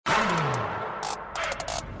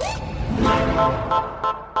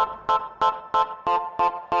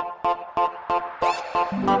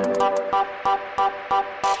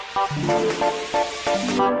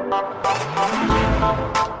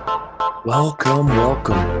Welcome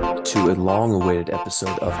to a long-awaited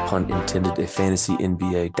episode of Pun Intended, a fantasy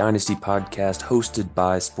NBA dynasty podcast hosted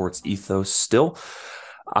by Sports Ethos. Still,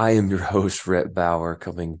 I am your host, Rhett Bauer,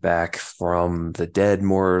 coming back from the dead,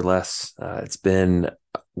 more or less. It's been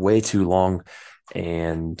way too long,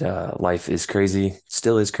 and life is crazy,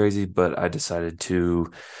 still is crazy, but I decided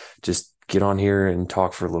to just get on here and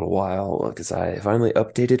talk for a little while because I finally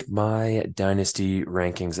updated my dynasty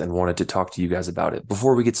rankings and wanted to talk to you guys about it.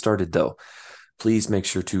 Before we get started, though, please make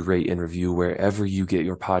sure to rate and review wherever you get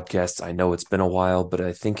your podcasts. I know it's been a while, but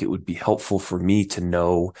I think it would be helpful for me to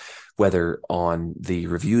know, whether on the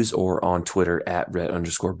reviews or on Twitter at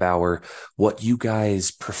Rhett_Bauer, what you guys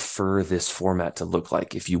prefer this format to look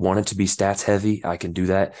like. If you want it to be stats heavy, I can do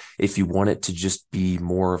that. If you want it to just be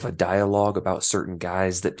more of a dialogue about certain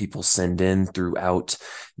guys that people send in throughout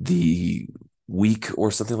the week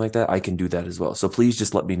or something like that, I can do that as well. So please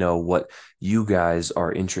just let me know what you guys are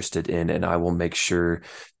interested in, and I will make sure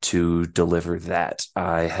to deliver that.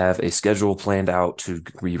 I have a schedule planned out to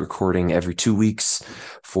be recording every 2 weeks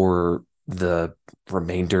for the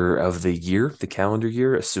remainder of the year, the calendar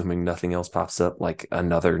year, assuming nothing else pops up like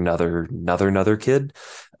another kid.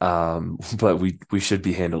 But we should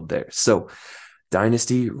be handled there. So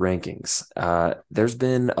Dynasty rankings. There's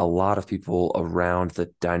been a lot of people around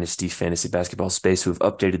the Dynasty fantasy basketball space who have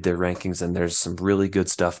updated their rankings, and there's some really good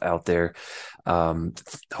stuff out there.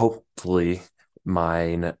 Hopefully,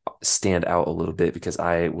 mine stand out a little bit because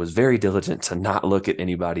I was very diligent to not look at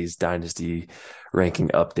anybody's Dynasty ranking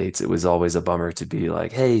updates. It was always a bummer to be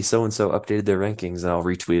like, hey, so and so updated their rankings, and I'll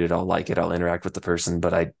retweet it, I'll like it, I'll interact with the person,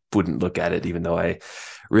 but I wouldn't look at it even though I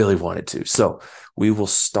really wanted to. So we will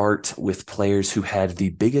start with players who had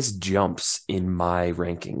the biggest jumps in my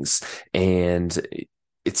rankings. And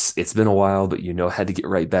it's been a while, but I had to get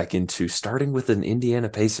right back into starting with an Indiana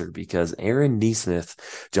Pacer because Aaron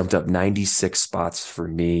Nesmith jumped up 96 spots for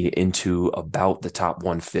me into about the top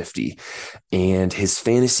 150. And his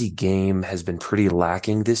fantasy game has been pretty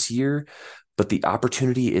lacking this year, but the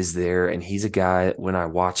opportunity is there. And he's a guy, when I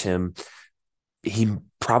watch him, he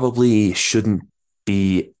probably shouldn't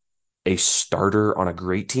be a starter on a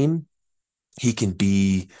great team. He can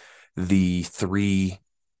be the 3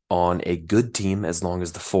 on a good team as long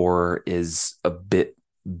as the 4 is a bit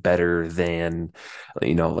better than,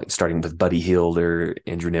 like starting with Buddy Hield or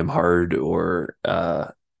Andrew Nembhard or,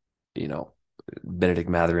 Benedict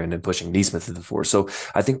Mathurin and pushing Nesmith to the 4. So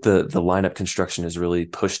I think the lineup construction has really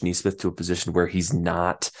pushed Nesmith to a position where he's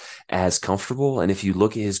not as comfortable. And if you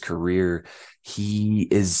look at his career, he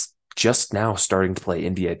is just now starting to play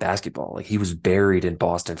NBA basketball. Like, he was buried in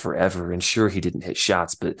Boston forever, and sure, he didn't hit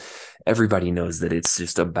shots, but everybody knows that it's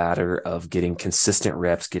just a matter of getting consistent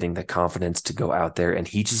reps, getting the confidence to go out there, and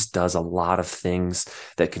he just does a lot of things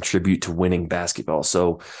that contribute to winning basketball.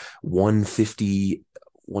 So 150,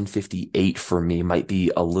 158 for me might be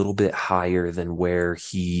a little bit higher than where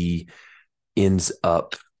he ends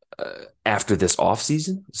up after this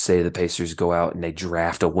offseason. Say the Pacers go out and they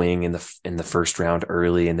draft a wing in the first round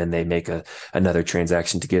early, and then they make another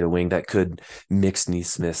transaction to get a wing that could mix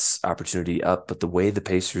Nesmith's opportunity up. But the way the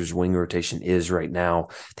Pacers wing rotation is right now,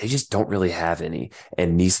 they just don't really have any.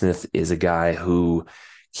 And Nesmith is a guy who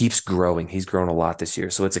keeps growing. He's grown a lot this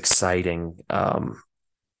year. So it's exciting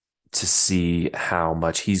to see how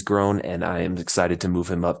much he's grown, and I am excited to move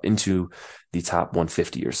him up into the top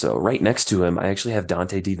 150 or so. Right next to him, I actually have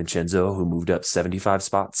Dante DiVincenzo, who moved up 75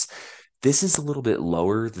 spots. This is a little bit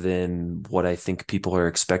lower than what I think people are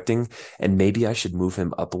expecting, and maybe I should move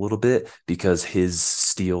him up a little bit because his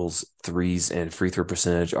steals, threes, and free throw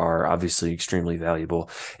percentage are obviously extremely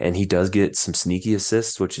valuable, and he does get some sneaky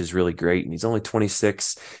assists, which is really great, and he's only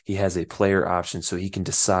 26. He has a player option, so he can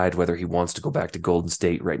decide whether he wants to go back to Golden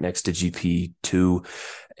State right next to GP2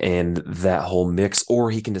 and that whole mix,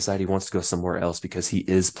 or he can decide he wants to go somewhere else because he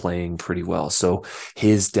is playing pretty well. So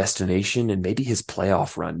his destination and maybe his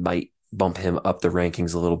playoff run might bump him up the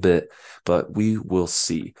rankings a little bit, but we will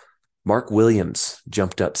see. Mark Williams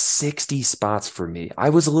jumped up 60 spots for me. I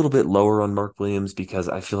was a little bit lower on Mark Williams because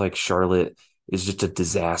I feel like Charlotte is just a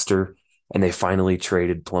disaster, and they finally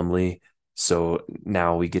traded Plumlee. So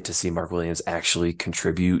now we get to see Mark Williams actually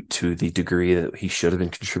contribute to the degree that he should have been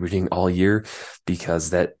contributing all year, because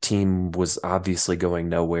that team was obviously going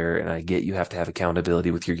nowhere. And I get you have to have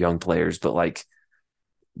accountability with your young players, but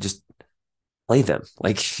just play them.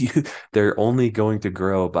 Like they're only going to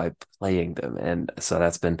grow by playing them. And so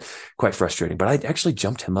that's been quite frustrating. But I actually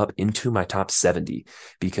jumped him up into my top 70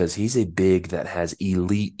 because he's a big that has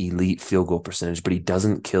elite field goal percentage, but he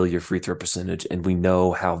doesn't kill your free throw percentage. And we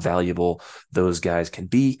know how valuable those guys can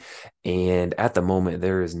be. And at the moment,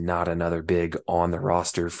 there is not another big on the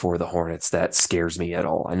roster for the Hornets that scares me at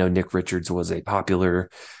all. I know Nick Richards was a popular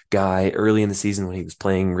guy early in the season when he was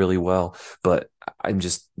playing really well, but I'm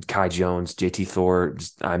just Kai Jones, JT Thor.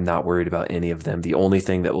 I'm not worried about any of them. The only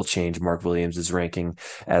thing that will change Mark Williams' ranking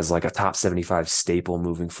as like a top 75 staple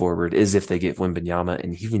moving forward is if they get Wembanyama,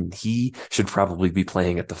 and even he should probably be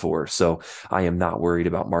playing at the 4. So I am not worried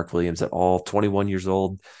about Mark Williams at all. 21 years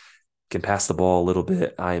old, can pass the ball a little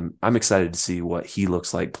bit. I'm excited to see what he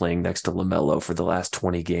looks like playing next to LaMelo for the last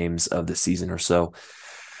 20 games of the season or so.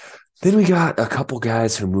 Then we got a couple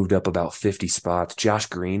guys who moved up about 50 spots. Josh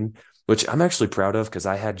Green, which I'm actually proud of because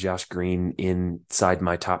I had Josh Green inside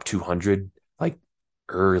my top 200 like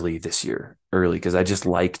early this year, early because I just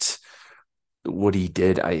liked what he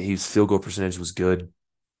did. His field goal percentage was good.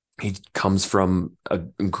 He comes from a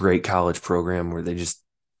great college program where they just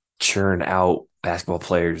churn out basketball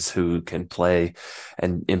players who can play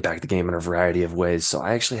and impact the game in a variety of ways. So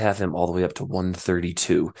I actually have him all the way up to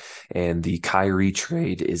 132. And the Kyrie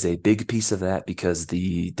trade is a big piece of that because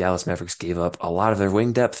the Dallas Mavericks gave up a lot of their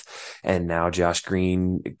wing depth. And now Josh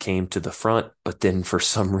Green came to the front, but then for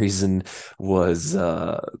some reason was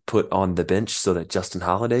put on the bench so that Justin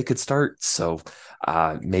Holiday could start. So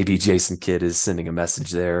maybe Jason Kidd is sending a message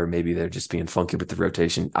there. Maybe they're just being funky with the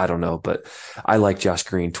rotation. I don't know, but I like Josh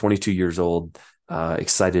Green, 22 years old.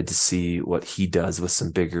 Excited to see what he does with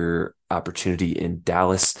some bigger opportunity in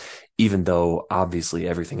Dallas, even though obviously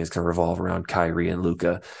everything is going to revolve around Kyrie and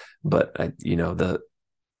Luka. But the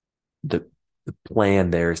the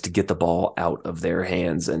plan there is to get the ball out of their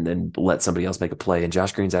hands and then let somebody else make a play. And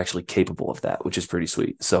Josh Green's actually capable of that, which is pretty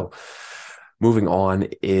sweet. So moving on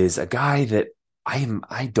is a guy that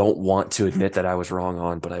I don't want to admit that I was wrong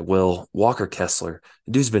on, but I will. Walker Kessler.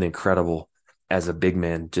 The dude's been incredible as a big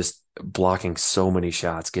man, just blocking so many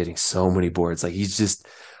shots, getting so many boards. Like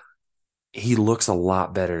he looks a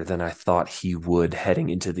lot better than I thought he would heading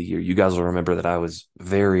into the year. You guys will remember that I was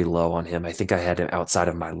very low on him. I think I had him outside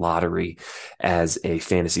of my lottery as a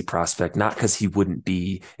fantasy prospect, not because he wouldn't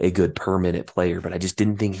be a good per minute player, but I just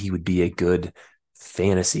didn't think he would be a good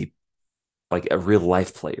fantasy, like a real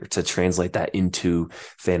life player to translate that into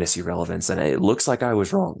fantasy relevance. And it looks like I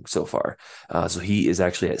was wrong so far. So he is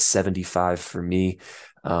actually at 75 for me.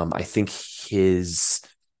 I think his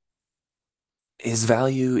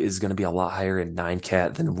value is going to be a lot higher in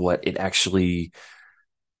 9-cat than what it actually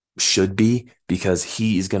should be because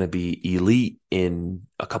he is going to be elite in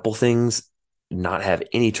a couple things, not have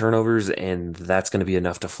any turnovers, and that's going to be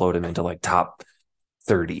enough to float him into like top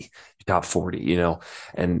 30, top 40,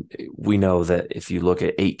 and we know that if you look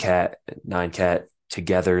at 8-cat, 9-cat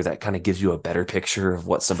together, that kind of gives you a better picture of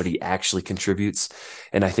what somebody actually contributes.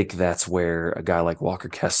 And I think that's where a guy like Walker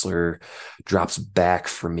Kessler drops back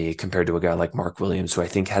for me compared to a guy like Mark Williams, who I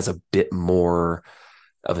think has a bit more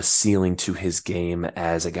of a ceiling to his game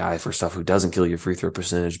as a guy, first off, who doesn't kill your free throw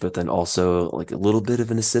percentage, but then also like a little bit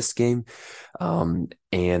of an assist game. And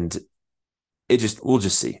we'll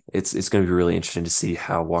just see. It's going to be really interesting to see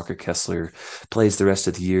how Walker Kessler plays the rest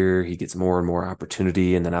of the year. He gets more and more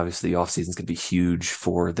opportunity, and then obviously the offseason is going to be huge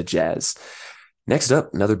for the Jazz. Next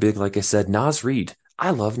up, another big, like I said, Naz Reid.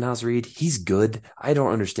 I love Naz Reid. He's good. I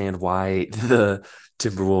don't understand why the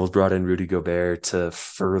Timberwolves brought in Rudy Gobert to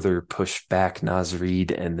further push back Naz Reid,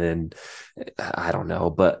 and then I don't know.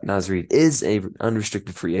 But Naz Reid is a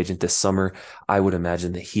unrestricted free agent this summer. I would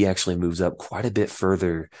imagine that he actually moves up quite a bit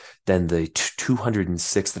further than the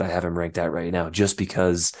 206 that I have him ranked at right now, just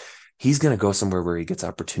because he's going to go somewhere where he gets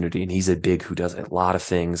opportunity, and he's a big who does a lot of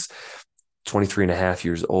things. 23 and a half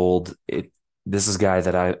years old. This is a guy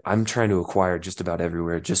that I'm trying to acquire just about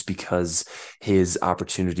everywhere just because his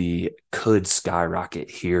opportunity could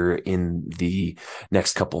skyrocket here in the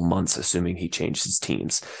next couple months, assuming he changes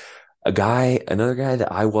teams. Another guy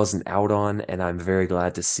that I wasn't out on, and I'm very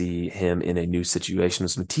glad to see him in a new situation,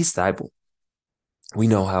 was Matisse Thybulle. We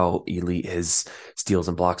know how elite his steals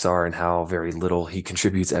and blocks are and how very little he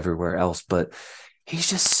contributes everywhere else, but he's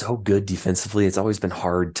just so good defensively. It's always been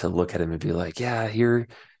hard to look at him and be like, yeah, you're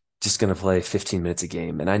just going to play 15 minutes a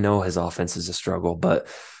game. And I know his offense is a struggle, but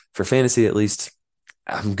for fantasy, at least,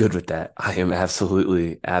 I'm good with that. I am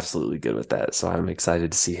absolutely, absolutely good with that. So I'm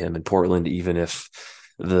excited to see him in Portland, even if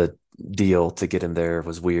the deal to get him there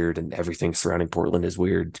was weird and everything surrounding Portland is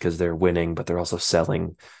weird because they're winning, but they're also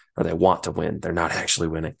selling or they want to win. They're not actually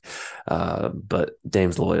winning. But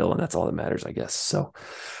Dame's loyal, and that's all that matters, I guess. So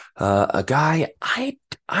a guy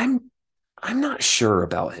I'm I'm not sure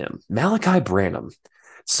about him. Malachi Branham.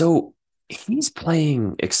 So he's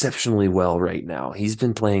playing exceptionally well right now. He's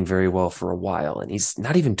been playing very well for a while, and he's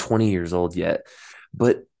not even 20 years old yet.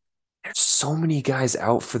 But there's so many guys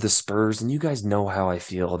out for the Spurs, and you guys know how I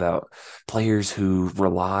feel about players who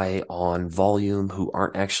rely on volume, who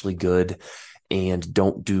aren't actually good and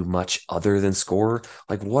don't do much other than score.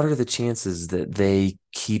 Like, what are the chances that they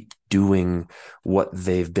keep doing what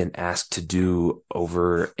they've been asked to do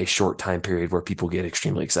over a short time period where people get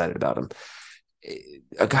extremely excited about them?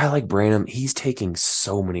 A guy like Branham, he's taking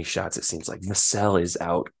so many shots. It seems like Vassell is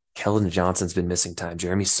out. Keldon Johnson's been missing time.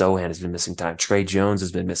 Jeremy Sohan has been missing time. Trey Jones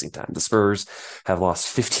has been missing time. The Spurs have lost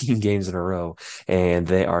 15 games in a row, and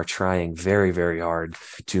they are trying very, very hard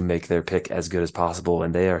to make their pick as good as possible,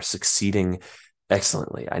 and they are succeeding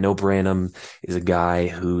excellently. I know Branham is a guy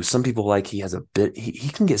who some people like. He has a bit, he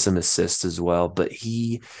can get some assists as well, but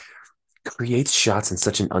he creates shots in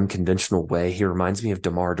such an unconventional way. He reminds me of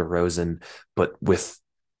DeMar DeRozan, but with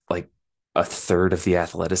like a third of the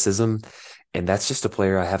athleticism. And that's just a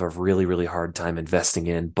player I have a really, really hard time investing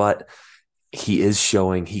in. But he is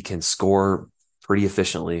showing he can score pretty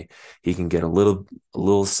efficiently. He can get a little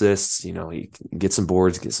assists, he can get some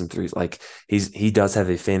boards, get some threes. Like he does have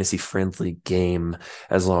a fantasy friendly game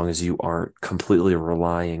as long as you aren't completely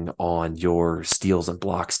relying on your steals and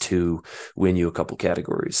blocks to win you a couple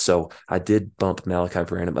categories. So I did bump Malachi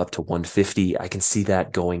Branham up to 150. I can see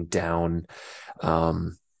that going down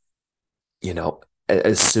um, you know,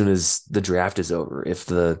 as soon as the draft is over, if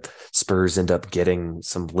the Spurs end up getting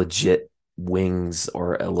some legit wings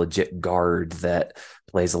or a legit guard that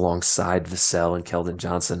plays alongside Vassell and Keldon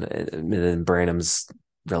Johnson, and then Branham's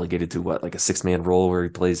relegated to what, like a 6-man role where he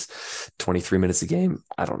plays 23 minutes a game.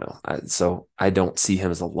 I don't know. So I don't see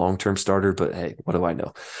him as a long-term starter, but hey, what do I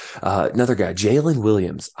know? Another guy, Jalen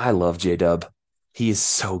Williams. I love J Dub. He is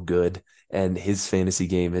so good. And his fantasy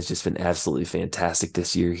game has just been absolutely fantastic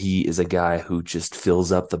this year. He is a guy who just fills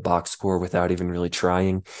up the box score without even really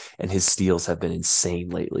trying, and his steals have been insane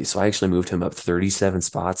lately. So I actually moved him up 37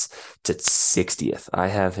 spots to 60th. I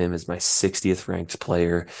have him as my 60th ranked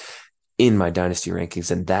player in my dynasty rankings,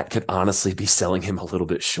 and that could honestly be selling him a little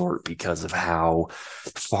bit short because of how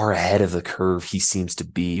far ahead of the curve he seems to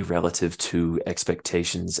be relative to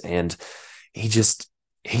expectations. And he just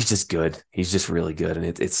he's just good. He's just really good, and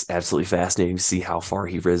it's absolutely fascinating to see how far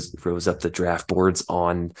he rose up the draft boards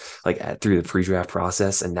on through the pre-draft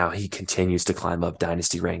process, and now he continues to climb up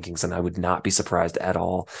dynasty rankings. And I would not be surprised at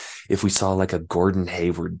all if we saw like a Gordon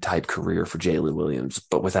Hayward type career for Jalen Williams,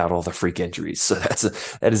 but without all the freak injuries. So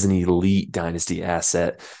that is an elite dynasty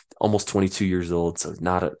asset. Almost 22 years old, so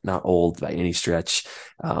not old by any stretch.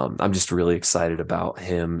 I'm just really excited about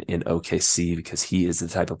him in OKC because he is the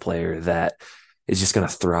type of player that is just going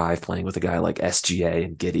to thrive playing with a guy like SGA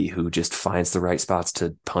and Giddey, who just finds the right spots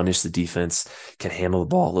to punish the defense, can handle the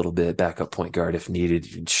ball a little bit, backup point guard if needed,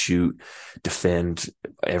 you can shoot, defend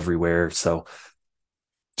everywhere. So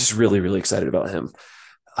just really, really excited about him.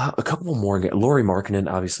 A couple more. Lauri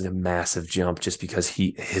Markkanen, obviously a massive jump just because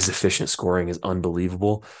his efficient scoring is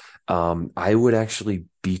unbelievable. I would actually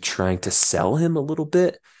be trying to sell him a little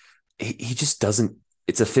bit. He just doesn't.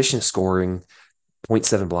 It's efficient scoring, zero point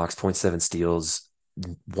 0.7 blocks, zero point 0.7 steals,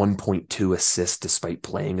 1.2 assists, despite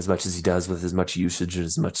playing as much as he does with as much usage and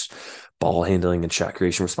as much ball handling and shot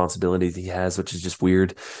creation responsibility that he has, which is just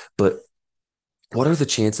weird. But what are the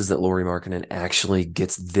chances that Lauri Markkanen actually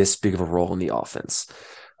gets this big of a role in the offense?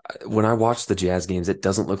 When I watch the Jazz games, it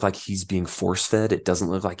doesn't look like he's being force fed. It doesn't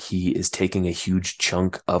look like he is taking a huge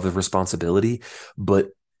chunk of the responsibility, but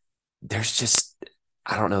there's just,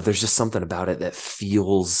 I don't know, there's just something about it that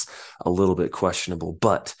feels a little bit questionable.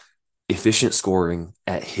 But efficient scoring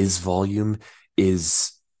at his volume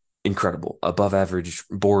is incredible. Above average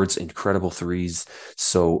boards, incredible threes.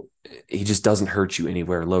 So he just doesn't hurt you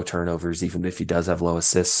anywhere. Low turnovers, even if he does have low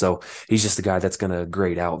assists. So he's just a guy that's going to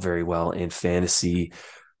grade out very well in fantasy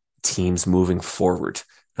teams moving forward.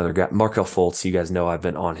 Another guy, Markelle Fultz, you guys know I've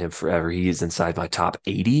been on him forever. He is inside my top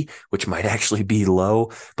 80, which might actually be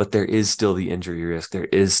low, but there is still the injury risk. There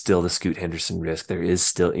is still the Scoot Henderson risk. There is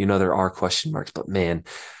still, there are question marks, but man,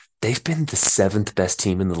 they've been the seventh best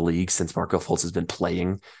team in the league since Markelle Fultz has been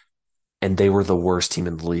playing. And they were the worst team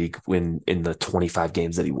in the league when in the 25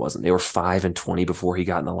 games that he wasn't. They were 5-20 before he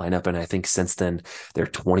got in the lineup. And I think since then they're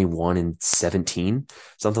 21-17,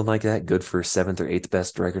 something like that. Good for seventh or eighth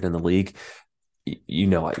best record in the league. I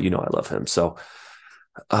love him. So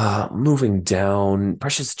Moving down,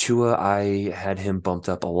 Precious Chua, I had him bumped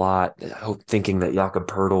up a lot, thinking that Jakob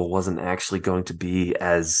Poeltl wasn't actually going to be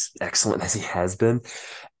as excellent as he has been.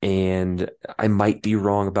 And I might be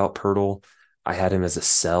wrong about Poeltl. I had him as a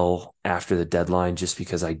sell after the deadline just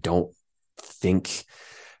because I don't think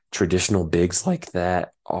traditional bigs like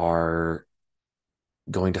that are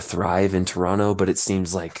going to thrive in Toronto, but it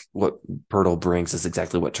seems like what Poeltl brings is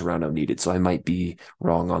exactly what Toronto needed. So I might be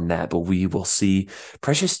wrong on that, but we will see.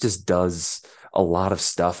 Precious just does a lot of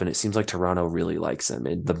stuff, and it seems like Toronto really likes him,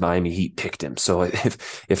 and the Miami Heat picked him. So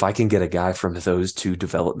if I can get a guy from those two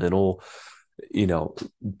developmental, you know,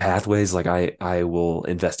 pathways, like I will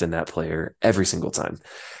invest in that player every single time.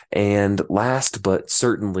 And last but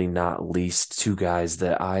certainly not least, two guys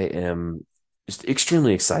that I am just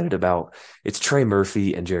extremely excited about. It's Trey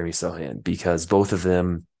Murphy and Jeremy Sohan because both of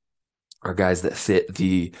them are guys that fit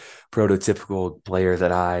the prototypical player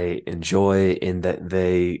that I enjoy in that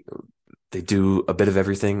they do a bit of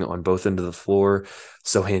everything on both ends of the floor.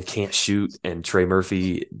 Sohan can't shoot, and Trey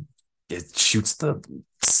Murphy it shoots the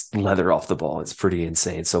leather off the ball. It's pretty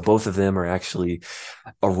insane. So both of them are actually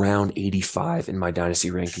around 85 in my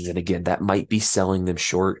dynasty ranking. And again, that might be selling them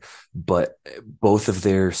short, but both of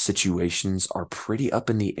their situations are pretty up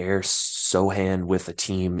in the air. Sohan with a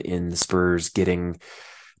team in the Spurs getting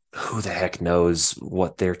who the heck knows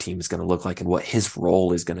what their team is going to look like and what his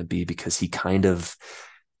role is going to be because he kind of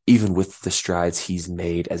even with the strides he's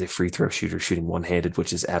made as a free throw shooter, shooting one handed,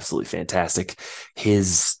 which is absolutely fantastic.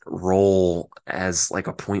 His role as like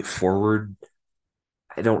a point forward,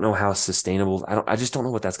 I don't know how sustainable. I just don't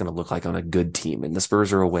know what that's going to look like on a good team. And the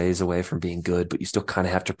Spurs are a ways away from being good, but you still kind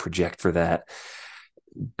of have to project for that.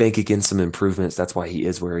 Bank against some improvements. That's why he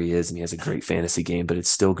is where he is, and he has a great fantasy game. But it's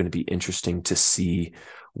still going to be interesting to see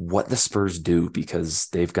what the Spurs do because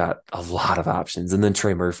they've got a lot of options. And then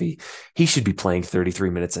Trey Murphy, he should be playing 33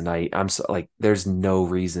 minutes a night. I'm so like, there's no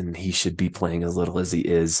reason he should be playing as little as he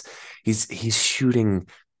is. He's shooting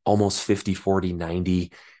almost 50, 40,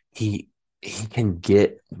 90. He he can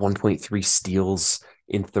get 1.3 steals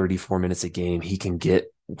in 34 minutes a game. He can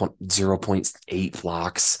get 0.8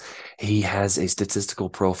 blocks. He has a statistical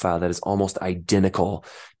profile that is almost identical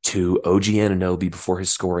to OG Anunoby before his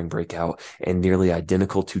scoring breakout and nearly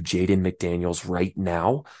identical to Jaden McDaniels right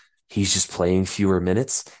now. He's just playing fewer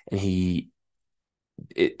minutes and he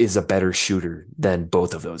is a better shooter than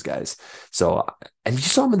both of those guys. So, and you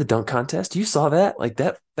saw him in the dunk contest. You saw that, like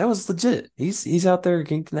that was legit. He's out there.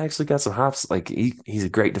 He can actually got some hops. Like he's a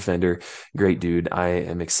great defender, great dude. I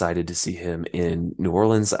am excited to see him in New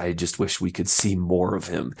Orleans. I just wish we could see more of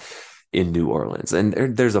him in New Orleans. And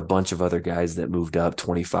there's a bunch of other guys that moved up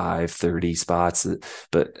 25, 30 spots,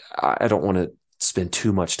 but I don't want to spend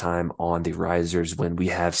too much time on the risers when we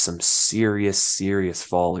have some serious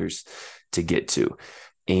fallers to get to.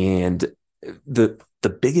 And the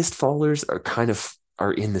biggest fallers are kind of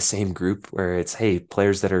are in the same group where it's hey,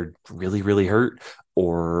 players that are really hurt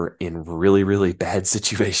or in really bad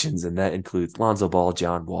situations, and that includes Lonzo Ball,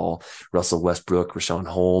 John Wall, Russell Westbrook, Rashawn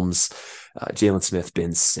Holmes, Jalen Smith,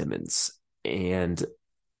 Ben Simmons, and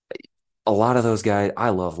a lot of those guys. I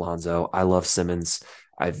love Lonzo, I love Simmons.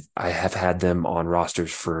 I have had them on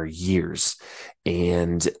rosters for years,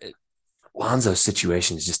 and Lonzo's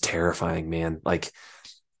situation is just terrifying, man. Like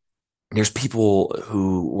there's people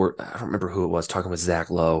who were, I don't remember who it was, talking with Zach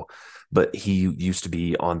Lowe, but he used to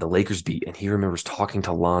be on the Lakers beat and he remembers talking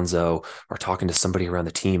to Lonzo or talking to somebody around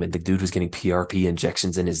the team and the dude was getting PRP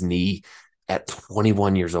injections in his knee at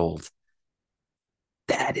 21 years old.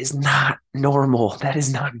 That is not normal. That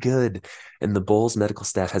is not good. And the Bulls medical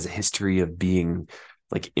staff has a history of being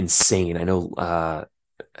like insane. I know, I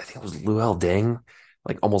think it was Luol Deng,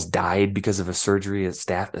 like almost died because of a surgery,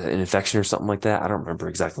 an infection or something like that. I don't remember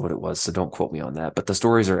exactly what it was, so don't quote me on that. But the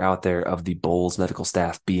stories are out there of the Bulls medical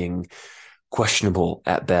staff being questionable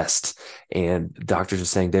at best, and doctors are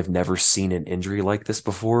saying they've never seen an injury like this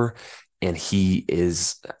before, and he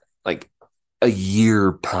is like a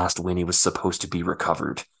year past when he was supposed to be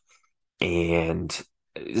recovered, and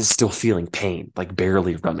is still feeling pain, like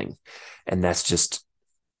barely running, and that's just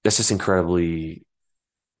incredibly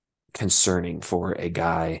concerning for a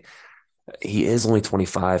guy. He is only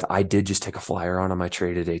 25. I did just take a flyer on him. I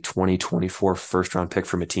traded a 2024 first round pick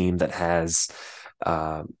from a team that has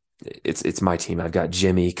uh, it's my team. I've got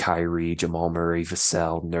Jimmy, Kyrie, Jamal Murray,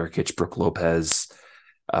 Vassell, Nurkic, Brook Lopez.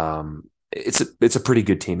 It's a pretty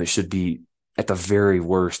good team. It should be at the very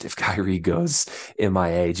worst if Kyrie goes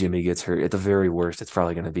MIA, Jimmy gets hurt. At the very worst, it's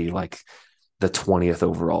probably going to be like the 20th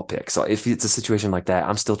overall pick. So if it's a situation like that,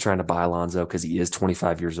 I'm still trying to buy Alonzo because he is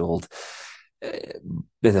 25 years old. And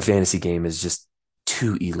the fantasy game is just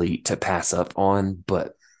too elite to pass up on,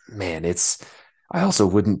 but man, I also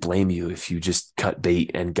wouldn't blame you if you just cut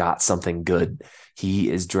bait and got something good. He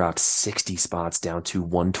is dropped 60 spots down to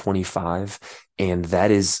 125, and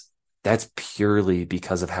that's purely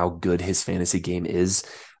because of how good his fantasy game is.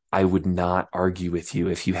 I would not argue with you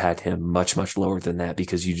if you had him much, much lower than that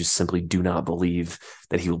because you just simply do not believe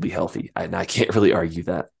that he will be healthy. And I can't really argue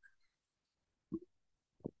that.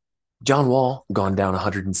 John Wall gone down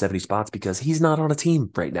 170 spots because he's not on a team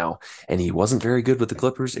right now, and he wasn't very good with the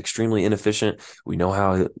Clippers. Extremely inefficient. We know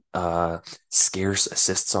how scarce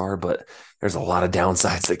assists are, but there's a lot of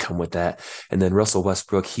downsides that come with that. And then Russell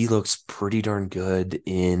Westbrook, he looks pretty darn good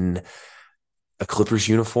in a Clippers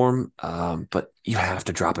uniform, but you have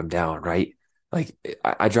to drop him down, right? Like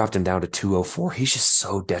I dropped him down to 204. He's just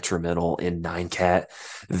so detrimental in nine cat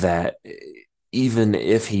that even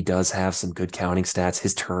if he does have some good counting stats,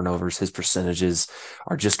 his turnovers, his percentages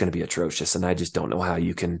are just going to be atrocious. And I just don't know how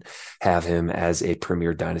you can have him as a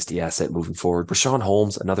premier dynasty asset moving forward. Rashawn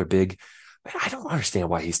Holmes, another big. I don't understand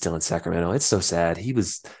why he's still in Sacramento. It's so sad. He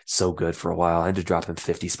was so good for a while. I had to drop him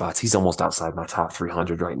 50 spots. He's almost outside my top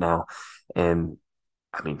 300 right now. And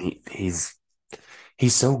I mean, he's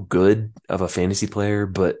so good of a fantasy player,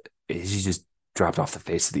 but he's just dropped off the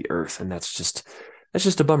face of the earth, and that's just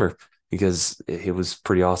a bummer because it was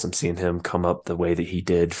pretty awesome seeing him come up the way that he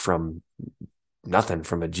did from nothing,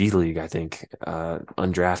 from a G League, I think,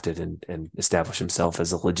 undrafted and establish himself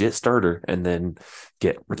as a legit starter, and then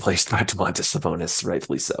get replaced by Domantas Sabonis,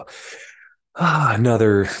 rightfully so.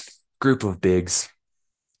 Another group of bigs,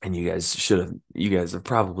 and you guys have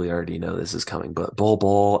probably already know this is coming, but Bol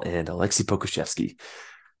Bol and Alexei Pokusevsky.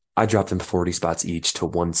 I dropped them 40 spots each to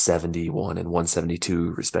 171 and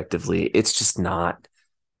 172, respectively. It's just not,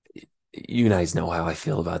 you guys know how I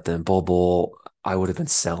feel about them. Bol, I would have been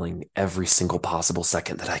selling every single possible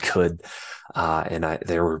second that I could.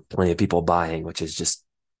 There were plenty of people buying, which is just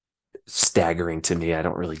staggering to me. I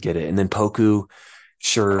don't really get it. And then Poku,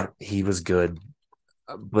 sure, he was good,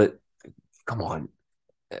 but come on.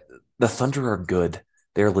 The Thunder are good.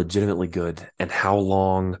 They're legitimately good. And how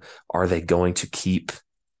long are they going to keep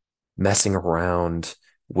messing around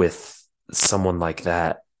with someone like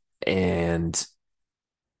that? And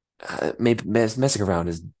maybe messing around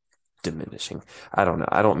is diminishing. I don't know.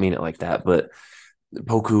 I don't mean it like that, but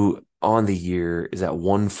Poku on the year is at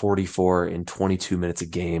 144 in 22 minutes a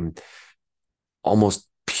game, almost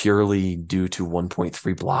purely due to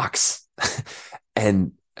 1.3 blocks.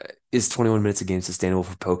 And is 21 minutes a game sustainable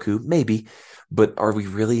for Poku? Maybe, but are we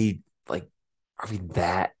really are we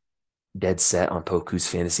that dead set on Poku's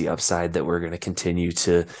fantasy upside that we're going to continue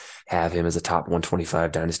to have him as a top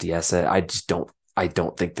 125 dynasty asset? I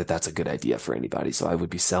don't think that that's a good idea for anybody. So I would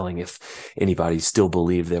be selling if anybody still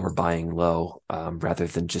believed they were buying low, rather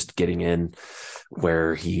than just getting in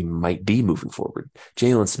where he might be moving forward.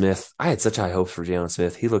 Jalen Smith, I had such high hopes for Jalen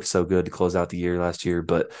Smith. He looked so good to close out the year last year,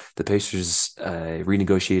 but the Pacers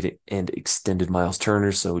renegotiated and extended Miles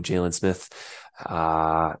Turner. So Jalen Smith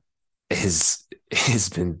has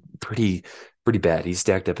been pretty bad. He's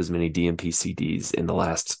stacked up as many DMP CDs in the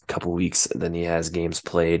last couple weeks than he has games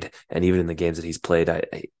played, and even in the games that he's played,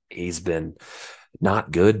 he's been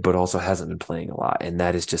not good, but also hasn't been playing a lot, and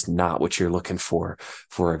that is just not what you're looking for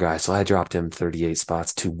a guy. So I dropped him 38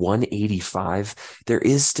 spots to 185. There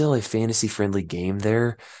is still a fantasy friendly game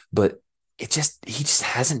there, but he just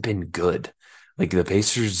hasn't been good. Like the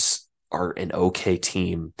Pacers are an okay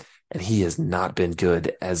team, and he has not been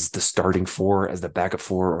good as the starting four, as the backup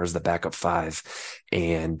four, or as the backup five.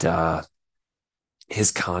 And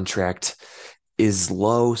his contract is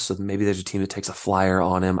low, so maybe there's a team that takes a flyer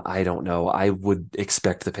on him. I don't know. I would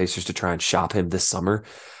expect the Pacers to try and shop him this summer,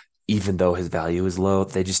 even though his value is low.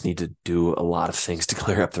 They just need to do a lot of things to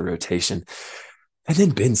clear up the rotation. And then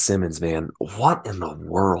Ben Simmons, man, what in the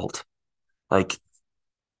world? Like,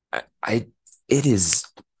 I it is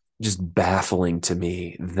just baffling to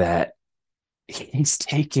me that he's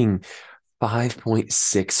taking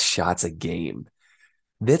 5.6 shots a game.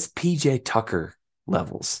 That's PJ Tucker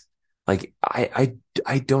levels. Like I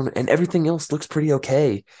don't, and everything else looks pretty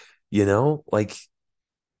okay, like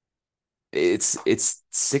it's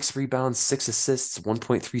 6 rebounds, 6 assists,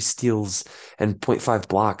 1.3 steals, and zero point 0.5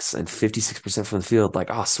 blocks, and 56% from the field. Like,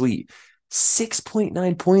 oh, sweet.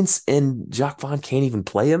 6.9 points, and Jacques Vaughn can't even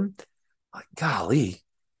play him. Like, golly,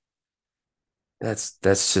 that's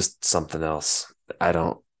just something else. I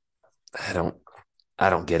don't, I don't, I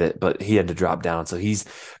don't get it. But he had to drop down, so he's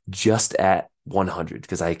just at 100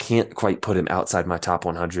 because I can't quite put him outside my top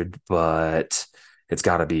 100, but it's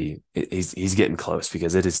got to be. He's getting close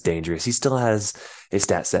because it is dangerous. He still has a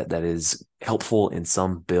stat set that is helpful in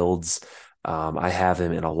some builds, I have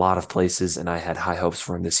him in a lot of places, and I had high hopes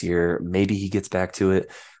for him this year. Maybe he gets back to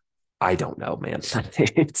it. I don't know, man.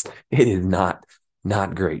 It is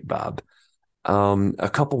not great, Bob. A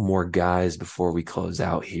couple more guys before we close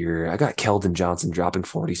out here. I got Keldon Johnson dropping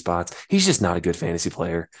 40 spots. He's just not a good fantasy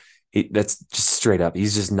player. That's just straight up.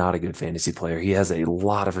 He's just not a good fantasy player. He has a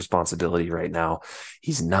lot of responsibility right now.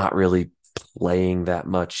 He's not really playing that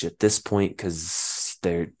much at this point because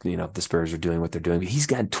the Spurs are doing what they're doing. But he's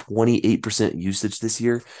got 28% usage this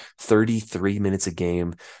year, 33 minutes a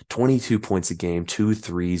game, 22 points a game, two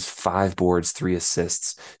threes, five boards, three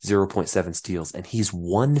assists, 0.7 steals, and he's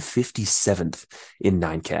 157th in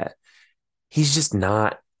 9 cat. He's just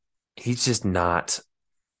not, he's just not,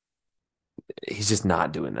 he's just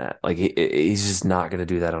not doing that. Like he's just not going to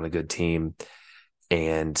do that on a good team.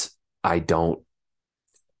 And I don't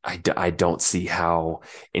I don't see how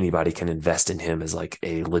anybody can invest in him as like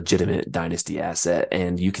a legitimate dynasty asset.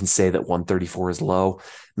 And you can say that 134 is low,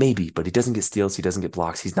 maybe, but he doesn't get steals, he doesn't get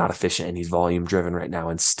blocks, he's not efficient, and he's volume driven right now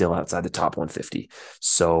and still outside the top 150.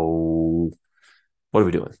 So what are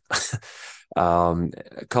we doing?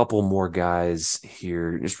 A couple more guys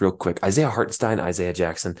here, just real quick. Isaiah Hartenstein, Isaiah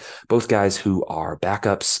Jackson, both guys who are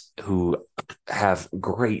backups who have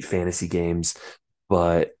great fantasy games,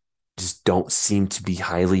 but just don't seem to be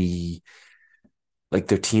highly like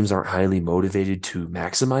their teams aren't highly motivated to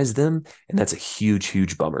maximize them, and that's a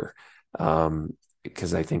huge bummer.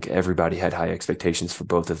 Because I think everybody had high expectations for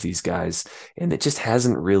both of these guys, and it just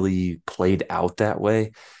hasn't really played out that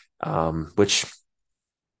way. Which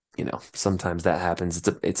sometimes that happens.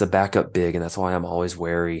 It's a backup big, and that's why I'm always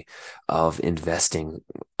wary of investing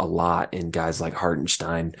a lot in guys like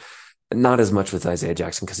Hartenstein. Not as much with Isaiah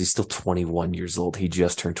Jackson because he's still 21 years old. He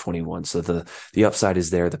just turned 21. So the upside is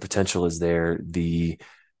there, the potential is there.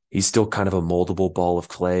 He's still kind of a moldable ball of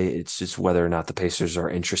clay. It's just whether or not the Pacers are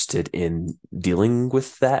interested in dealing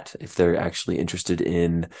with that, if they're actually interested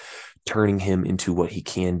in turning him into what he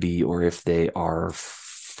can be, or if they are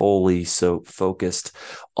fully so focused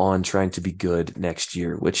on trying to be good next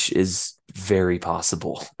year, which is very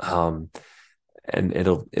possible. And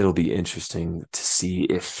it'll be interesting to see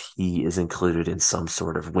if he is included in some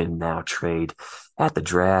sort of win now trade at the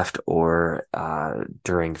draft or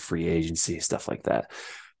during free agency, stuff like that.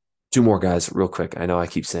 Two more guys, real quick. I know I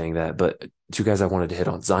keep saying that, but two guys I wanted to hit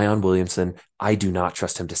on. Zion Williamson, I do not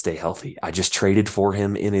trust him to stay healthy. I just traded for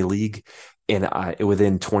him in a league, and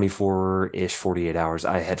within 24-ish, 48 hours,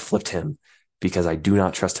 I had flipped him because I do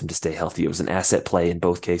not trust him to stay healthy. It was an asset play in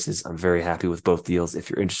both cases. I'm very happy with both deals. If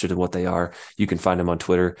you're interested in what they are, you can find them on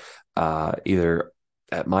Twitter, either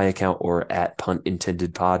at my account or at Punt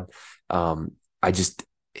Intended Pod. I just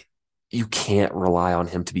you can't rely on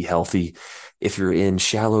him to be healthy. If you're in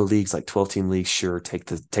shallow leagues like 12-team leagues, sure, take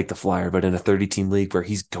the flyer. But in a 30-team league where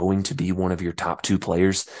he's going to be one of your top two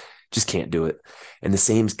players, just can't do it. And the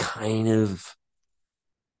same's kind of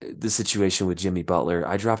the situation with Jimmy Butler.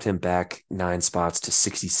 I dropped him back 9 spots to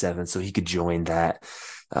 67 so he could join that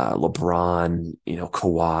LeBron,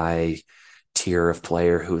 Kawhi tier of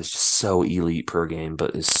player who is just so elite per game,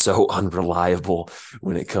 but is so unreliable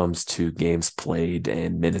when it comes to games played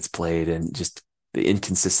and minutes played, and just the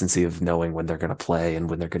inconsistency of knowing when they're going to play and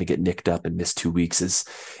when they're going to get nicked up and miss 2 weeks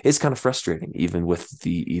is kind of frustrating, even with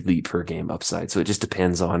the elite per game upside. So it just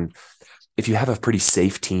depends on if you have a pretty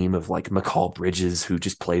safe team of like Mikal Bridges who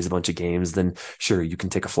just plays a bunch of games, then sure, you can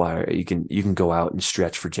take a flyer. You can go out and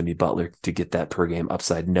stretch for Jimmy Butler to get that per game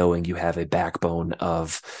upside, knowing you have a backbone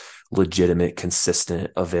of legitimate,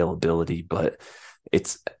 consistent availability. But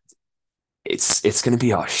it's going to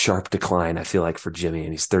be a sharp decline, I feel like, for Jimmy,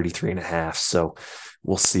 and he's 33 and a half. So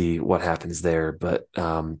we'll see what happens there. But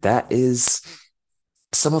that is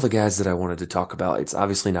some of the guys that I wanted to talk about. It's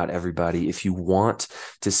obviously not everybody. If you want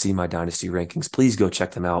to see my dynasty rankings, please go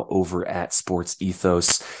check them out over at Sports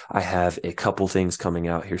Ethos. I have a couple things coming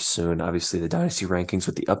out here soon. Obviously, the dynasty rankings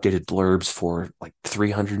with the updated blurbs for like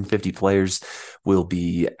 350 players will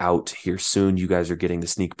be out here soon. You guys are getting the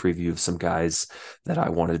sneak preview of some guys that I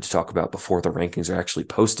wanted to talk about before the rankings are actually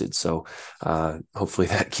posted. So hopefully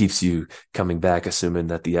that keeps you coming back, assuming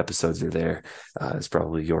that the episodes are there. Is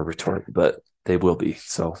probably your retort, but they will be.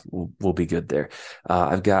 So we'll be good there.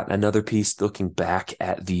 I've got another piece looking back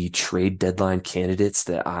at the trade deadline candidates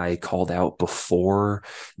that I called out before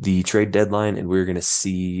the trade deadline, and we're going to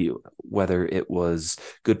see whether it was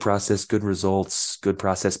good process, good results, good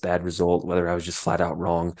process, bad result, whether I was just flat out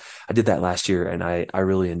wrong. I did that last year, and I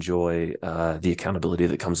really enjoy the accountability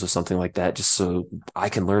that comes with something like that, just so I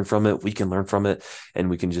can learn from it, we can learn from it, and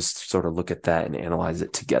we can just sort of look at that and analyze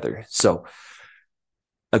it together. So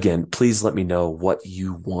Again, please let me know what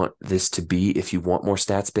you want this to be. If you want more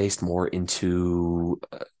stats based, more into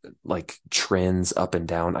like trends up and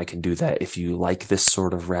down, I can do that. If you like this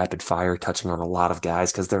sort of rapid fire, touching on a lot of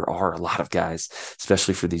guys, because there are a lot of guys,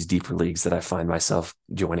 especially for these deeper leagues that I find myself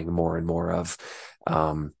joining more and more of.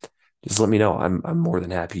 Um, just let me know. I'm more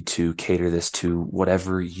than happy to cater this to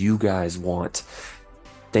whatever you guys want.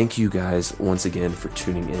 Thank you guys once again for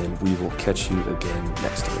tuning in. We will catch you again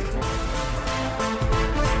next week.